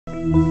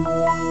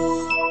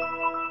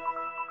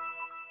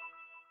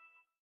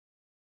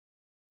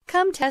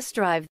Come test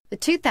drive the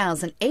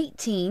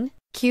 2018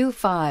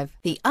 Q5.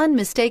 The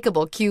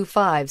unmistakable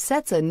Q5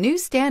 sets a new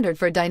standard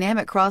for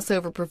dynamic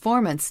crossover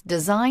performance,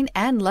 design,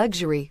 and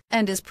luxury,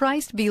 and is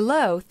priced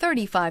below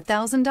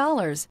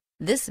 $35,000.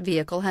 This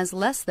vehicle has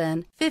less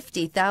than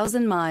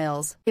 50,000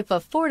 miles. If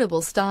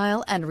affordable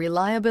style and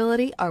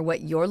reliability are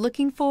what you're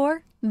looking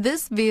for,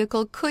 this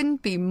vehicle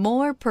couldn't be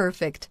more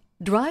perfect.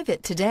 Drive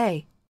it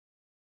today.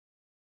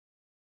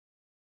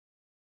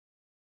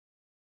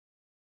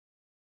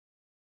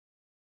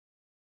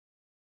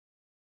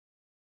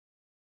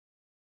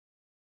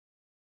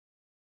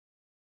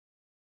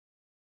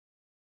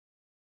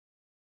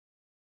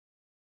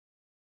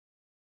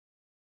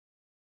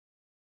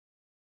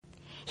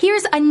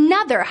 Here's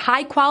another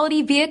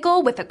high-quality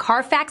vehicle with a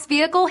Carfax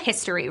Vehicle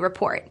History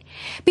Report.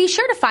 Be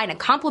sure to find a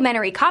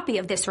complimentary copy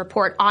of this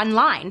report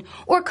online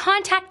or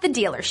contact the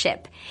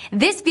dealership.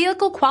 This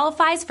vehicle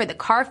qualifies for the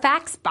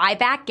Carfax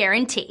Buyback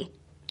Guarantee.